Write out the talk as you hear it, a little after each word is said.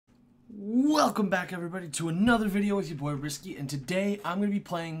Welcome back, everybody, to another video with your boy Risky, and today I'm going to be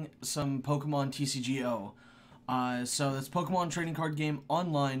playing some Pokemon TCGO. So that's Pokemon trading card game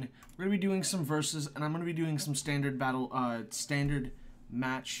online. We're going to be doing some versus, and I'm going to be doing some standard battle, standard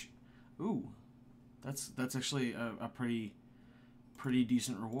match. Ooh, that's actually a pretty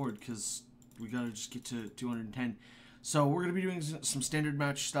decent reward, because we got to just get to 210. So we're going to be doing some standard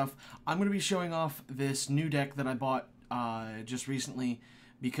match stuff. I'm going to be showing off this new deck that I bought just recently,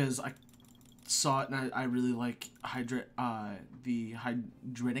 because I saw it and I really like the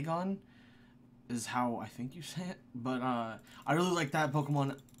Hydreigon is how I think you say it, but I really like that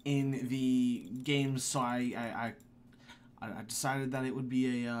Pokemon in the games, so I decided that it would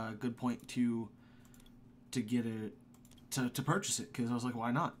be a good point to get it to purchase it, because I was like,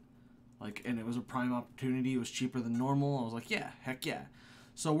 why not? Like, and it was a prime opportunity. It was cheaper than normal. I was like, yeah, heck yeah.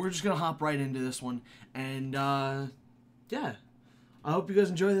 So we're just gonna hop right into this one, and yeah. I hope you guys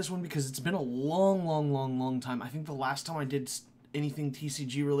enjoy this one, because it's been a long time. I think the last time I did anything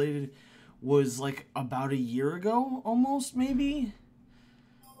TCG related was like about a year ago, almost, maybe?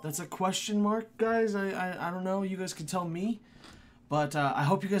 That's a question mark, guys. I don't know. You guys can tell me. But I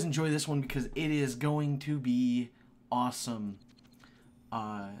hope you guys enjoy this one, because it is going to be awesome.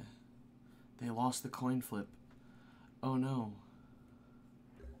 They lost the coin flip. Oh, no.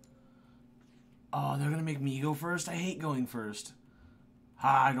 Oh, they're going to make me go first? I hate going first.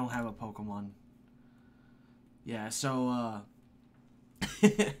 I don't have a Pokemon. Yeah, so, I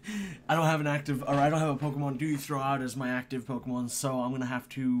don't have an active, or I don't have a Pokemon to throw out as my active Pokemon, so I'm gonna have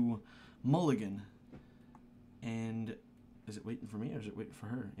to mulligan. And, is it waiting for me, or is it waiting for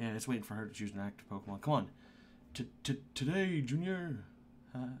her? Yeah, it's waiting for her to choose an active Pokemon. Come on. Today, Junior.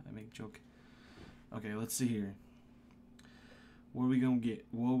 I make a joke. Okay, let's see here. What are we gonna get?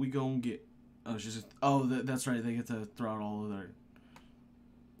 What are we gonna get? Oh, she's, oh, that's right, they get to throw out all of their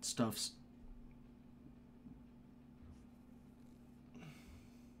stuffs.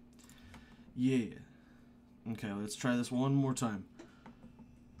 Yeah. Okay, let's try this one more time.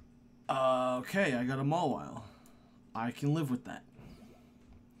 Okay, I got a Mawile. I can live with that.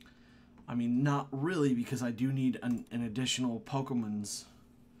 I mean, not really, because I do need an additional Pokemon's.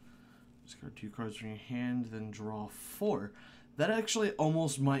 Discard 2 cards from your hand, then draw 4. That actually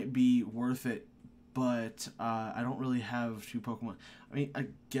almost might be worth it, but I don't really have 2 Pokemon. I mean, I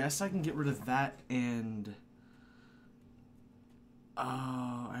guess I can get rid of that, and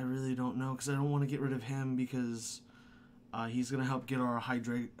I really don't know, because I don't want to get rid of him, because he's going to help get our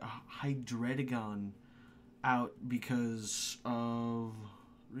Hydreigon out because of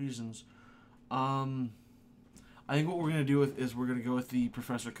reasons. I think what we're going to do is we're going to go with the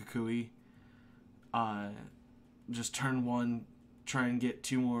Professor Kukui. Just turn 1, try and get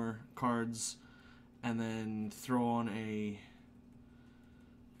 2 more cards, and then throw on a...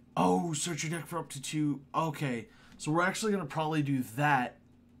 Oh, search your deck for up to 2. Okay, so we're actually going to probably do that.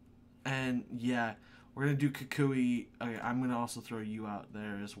 And, yeah, we're going to do Kukui. Okay, I'm going to also throw you out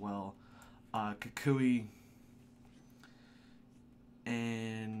there as well. Kukui.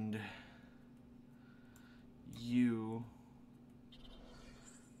 And... you.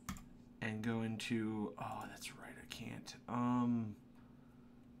 And go into... Oh, that's right, I can't.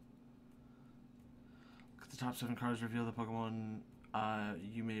 Top 7 cards reveal the Pokemon.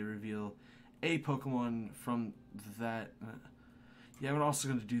 You may reveal a Pokemon from that. Yeah, I'm also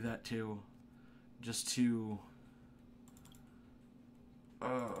going to do that too. Just to...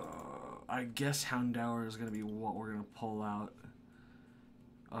 I guess Houndour is going to be what we're going to pull out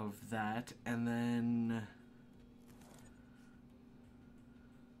of that. And then...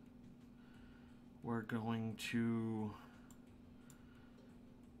 we're going to...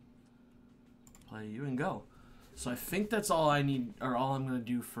 play you and go. So I think that's all I need, or all I'm going to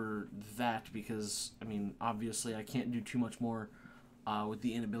do for that, because, I mean, obviously I can't do too much more with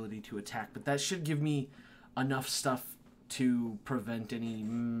the inability to attack, but that should give me enough stuff to prevent any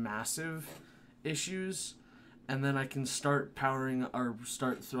massive issues, and then I can start powering, or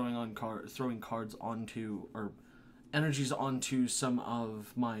start throwing cards onto, or energies onto some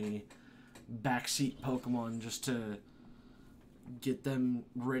of my backseat Pokemon, just to get them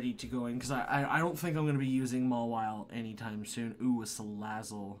ready to go in, because I don't think I'm going to be using Mawile anytime soon. Ooh, a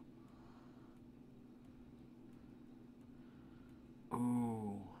Salazzle.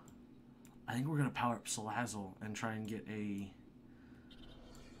 Ooh. I think we're going to power up Salazzle and try and get a...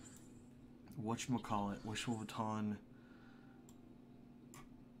 whatchamacallit? Wishwilbaton.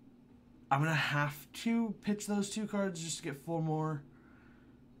 I'm going to have to pitch those 2 cards just to get 4 more.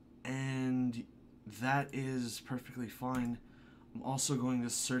 And that is perfectly fine. I'm also going to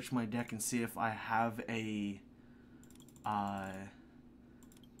search my deck and see if I have a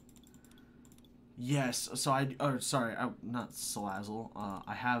Yes, so sorry, not Salazzle.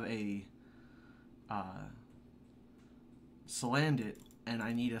 I have a Salandit, and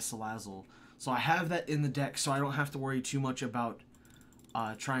I need a Salazzle. So I have that in the deck, so I don't have to worry too much about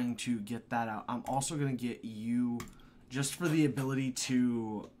trying to get that out. I'm also going to get you just for the ability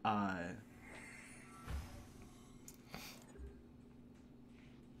to...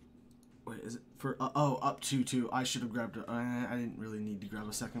 wait, is it for... oh, up to 2. I should have grabbed... I didn't really need to grab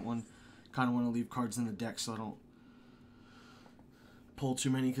a second one. Kind of want to leave cards in the deck so I don't pull too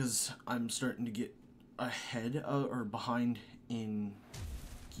many, because I'm starting to get ahead or behind in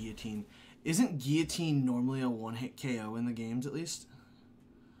Guillotine. Isn't Guillotine normally a one-hit KO in the games, at least?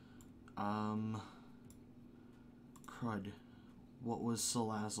 Crud. What was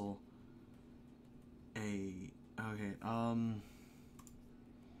Salazzle? Okay,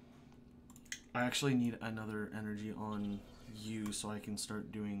 I actually need another energy on you so I can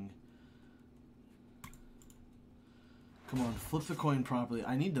start doing... Come on, flip the coin properly.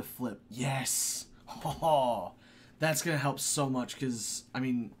 I need to flip. Yes! Oh, that's gonna help so much, because, I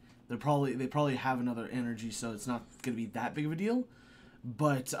mean, they probably have another energy, so it's not gonna be that big of a deal.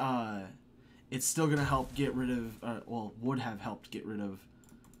 But, it's still gonna help get rid of, well, would have helped get rid of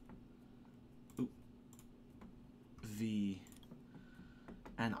the...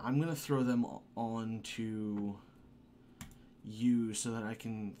 And I'm gonna throw them onto you so that I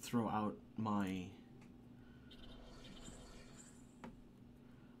can throw out my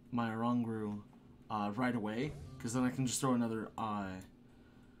Oranguru right away, because then I can just throw another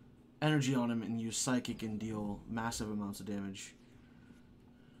energy on him and use Psychic and deal massive amounts of damage.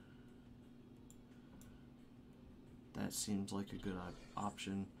 That seems like a good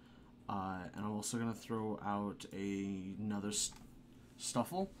option. And I'm also going to throw out another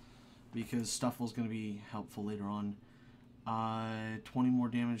Stuffle, because Stuffle's going to be helpful later on. 20 more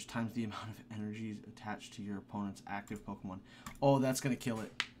damage times the amount of energies attached to your opponent's active Pokemon. Oh, that's going to kill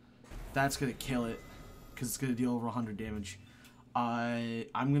it. That's going to kill it, because it's going to deal over 100 damage. I'm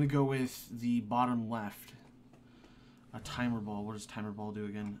going to go with the bottom left. A Timer Ball. What does Timer Ball do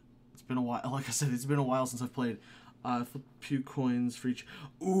again? It's been a while. Like I said, it's been a while since I've played. Flip 2 coins for each.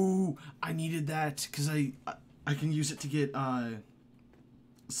 Ooh, I needed that, because I can use it to get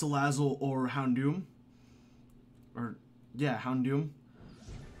Salazzle or Houndoom. Or, yeah, Houndoom.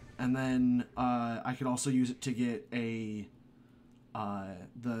 And then I could also use it to get a...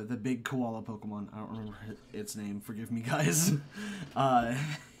 the big koala Pokemon. I don't remember its name. Forgive me, guys. Oh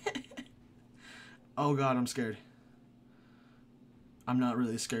god, I'm scared. I'm not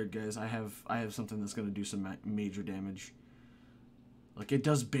really scared, guys. I have something that's gonna do some major damage. Like, it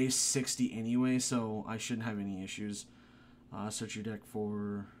does base 60 anyway, so I shouldn't have any issues. Search your deck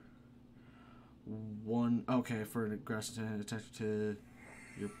for one. Okay, for an grass attached to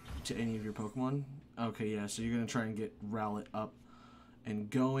any of your Pokemon. Okay, yeah. So you're gonna try and get Rowlet up and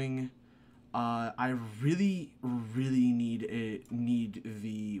going. I really need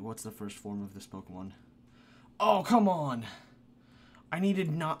the... What's the first form of this Pokemon? Oh, come on! I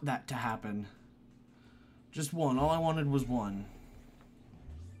needed not that to happen. Just one. All I wanted was one.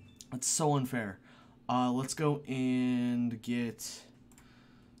 That's so unfair. Let's go and get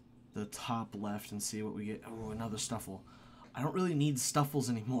the top left and see what we get. Oh, another Stuffle. I don't really need Stuffles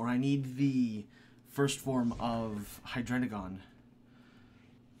anymore. I need the first form of Hydreigon.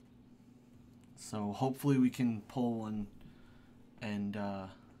 So hopefully we can pull one and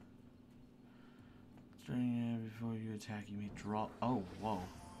before you attack you may draw... Oh, whoa.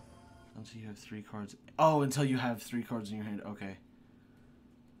 Until you have 3 cards... Oh, until you have 3 cards in your hand. Okay.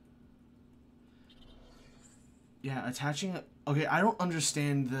 Yeah, attaching... Okay, I don't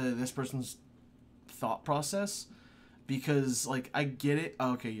understand this person's thought process, because, like, I get it.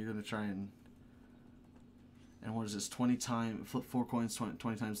 Oh, okay, you're gonna try and what is this? 20 times... Flip 4 coins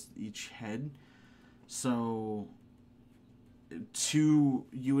 20 times each head. So...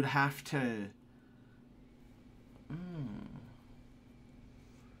 You would have to...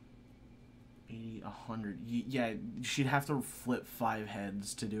 80, 100. Yeah, she'd have to flip 5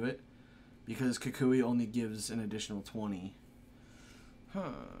 heads to do it, because Kukui only gives an additional 20. Huh.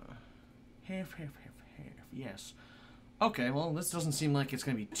 Half. Yes. Okay, well, this doesn't seem like it's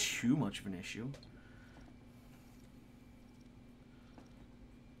going to be too much of an issue.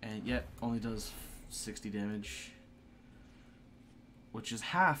 And yet, only does 60 damage. Which is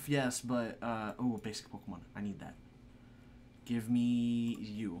half, yes, but... oh, basic Pokemon. I need that. Give me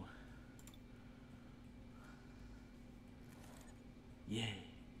you. Yay.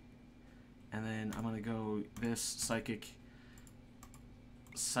 And then I'm gonna go this Psychic,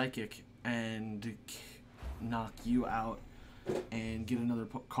 and knock you out. and get another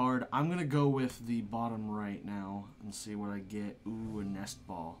card. I'm going to go with the bottom right now and see what I get. Ooh, a nest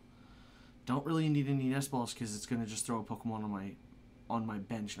ball. Don't really need any nest balls because it's going to just throw a Pokemon on my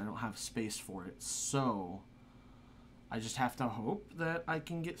bench and I don't have space for it. So I just have to hope that I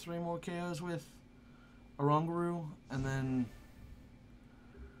can get 3 more KOs with Oranguru, and then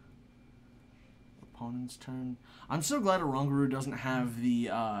opponent's turn. I'm so glad Oranguru doesn't have the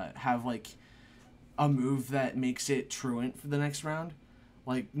like a move that makes it truant for the next round.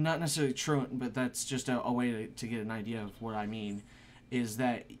 Like, not necessarily truant, but that's just a way to get an idea of what I mean. Is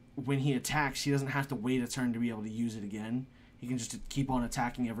that when he attacks, he doesn't have to wait a turn to be able to use it again. He can just keep on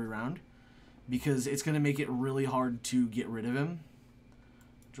attacking every round, because it's going to make it really hard to get rid of him.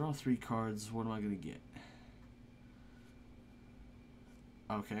 Draw 3 cards. What am I going to get?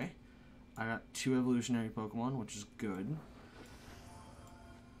 Okay. I got 2 evolutionary Pokemon, which is good.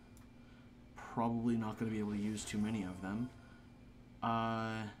 Probably not going to be able to use too many of them.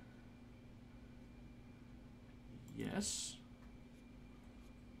 Yes.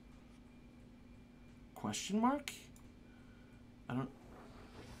 Question mark? I don't...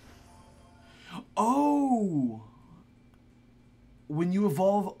 Oh! When you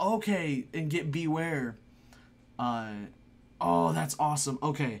evolve, okay, and get Beware. Oh, that's awesome.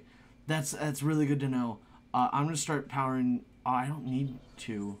 Okay, that's really good to know. I'm gonna start powering... Oh, I don't need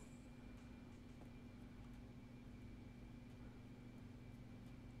to.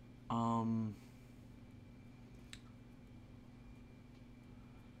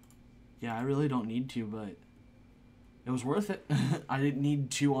 Yeah, I really don't need to, but it was worth it. I didn't need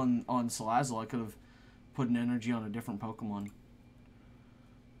to on Salazzle. I could have put an energy on a different Pokemon.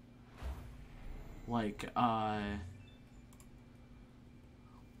 Like,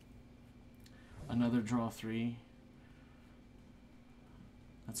 another draw 3.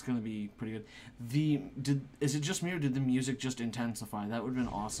 That's gonna be pretty good. Is it just me, or did the music just intensify? That would have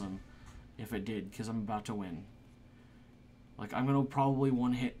been awesome if it did, because I'm about to win. Like, I'm gonna probably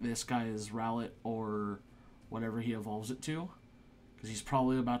one-hit this guy's Rowlet or whatever he evolves it to, because he's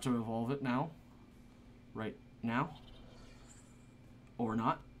probably about to evolve it now. Right now. Or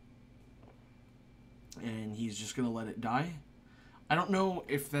not. And he's just gonna let it die. I don't know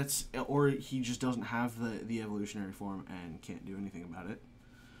if that's... Or he just doesn't have the evolutionary form and can't do anything about it.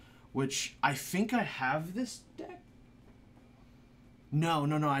 Which, I think I have this deck? No,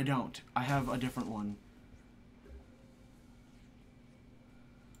 I don't. I have a different one.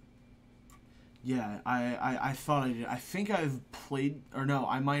 Yeah, I thought I did. I think I've played... Or no,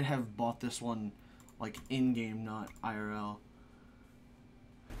 I might have bought this one, like, in-game, not IRL.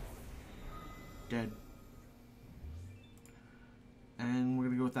 Dead. And we're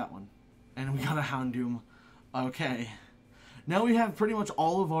gonna go with that one. And we got a Houndoom. Okay. Now we have pretty much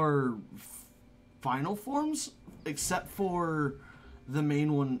all of our final forms, except for the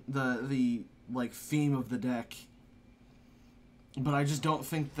main one, the like, theme of the deck. But I just don't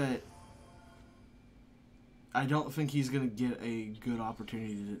think that... I don't think he's going to get a good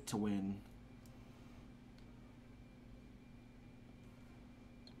opportunity to win.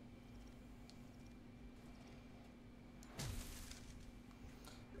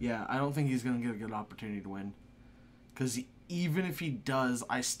 Yeah, I don't think he's going to get a good opportunity to win. Because even if he does,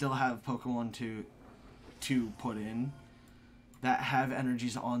 I still have Pokemon to put in that have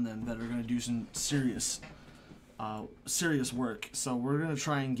energies on them that are going to do some serious work. So we're going to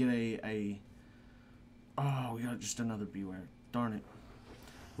try and get a oh, we got just another Beware. Darn it.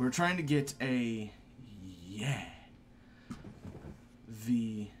 We're trying to get a... Yeah.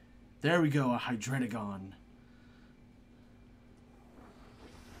 There we go, a Hydreigon.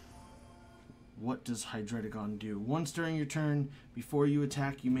 What does Hydreigon do? Once during your turn, before you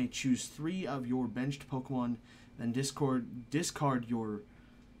attack, you may choose 3 of your benched Pokemon, then discard your...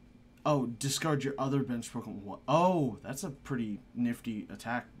 Oh, discard your other benched Pokemon. What? Oh, that's a pretty nifty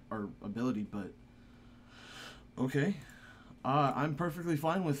attack or ability, but... Okay. I'm perfectly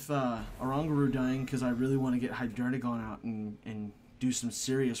fine with Oranguru dying, because I really want to get Hydreigon out and do some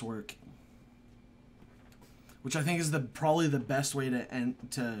serious work. Which I think is probably the best way to end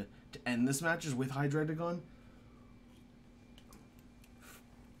this match, is with Hydreigon.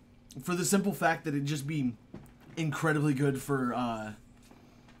 For the simple fact that it'd just be incredibly good for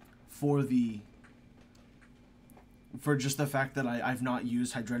just the fact that I've not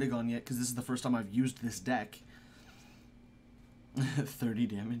used Hydreigon yet, because this is the first time I've used this deck. 30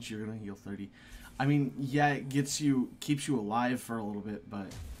 damage, you're gonna heal 30. I mean, yeah, it keeps you alive for a little bit, but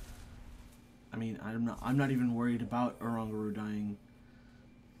I mean, I'm not even worried about Oranguru dying,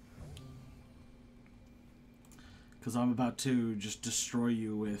 because I'm about to just destroy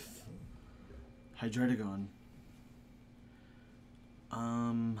you with Hydreigon.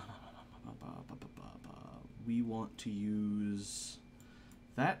 We want to use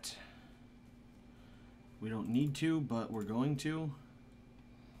that. We don't need to, but we're going to.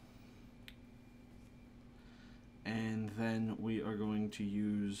 And then we are going to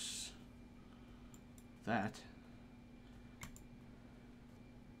use that.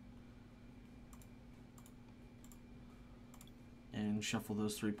 And shuffle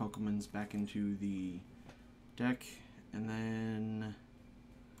those 3 Pokemons back into the deck. And then...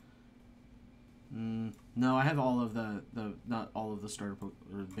 no, I have all of the not all of the starter or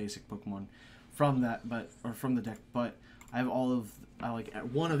basic Pokemon from that, or from the deck, but I have all of, I like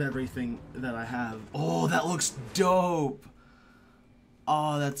one of everything that I have. Oh, that looks dope.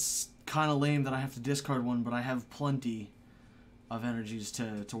 Oh, that's kind of lame that I have to discard one, but I have plenty of energies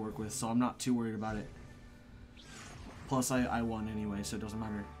to work with, so I'm not too worried about it. Plus, I won anyway, so it doesn't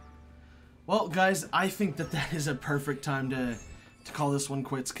matter. Well, guys, I think that is a perfect time to call this one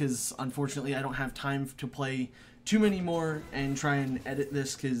quits, because unfortunately I don't have time to play too many more and try and edit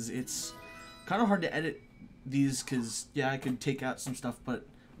this, because it's kind of hard to edit these, because yeah, I could take out some stuff, but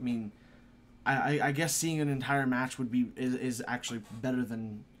I mean, I guess seeing an entire match would be is actually better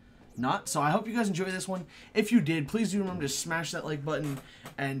than not. So I hope you guys enjoy this one. If you did, please do remember to smash that like button,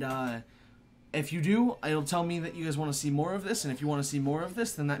 and if you do, it'll tell me that you guys want to see more of this, and if you want to see more of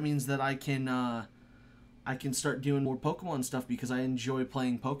this, then that means that I can start doing more Pokemon stuff, because I enjoy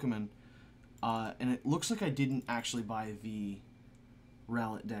playing Pokemon. And it looks like I didn't actually buy the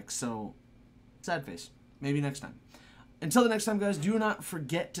Rowlet deck, so sad face. Maybe next time. Until the next time, guys, do not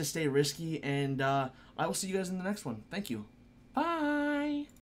forget to stay risky, and I will see you guys in the next one. Thank you. Bye!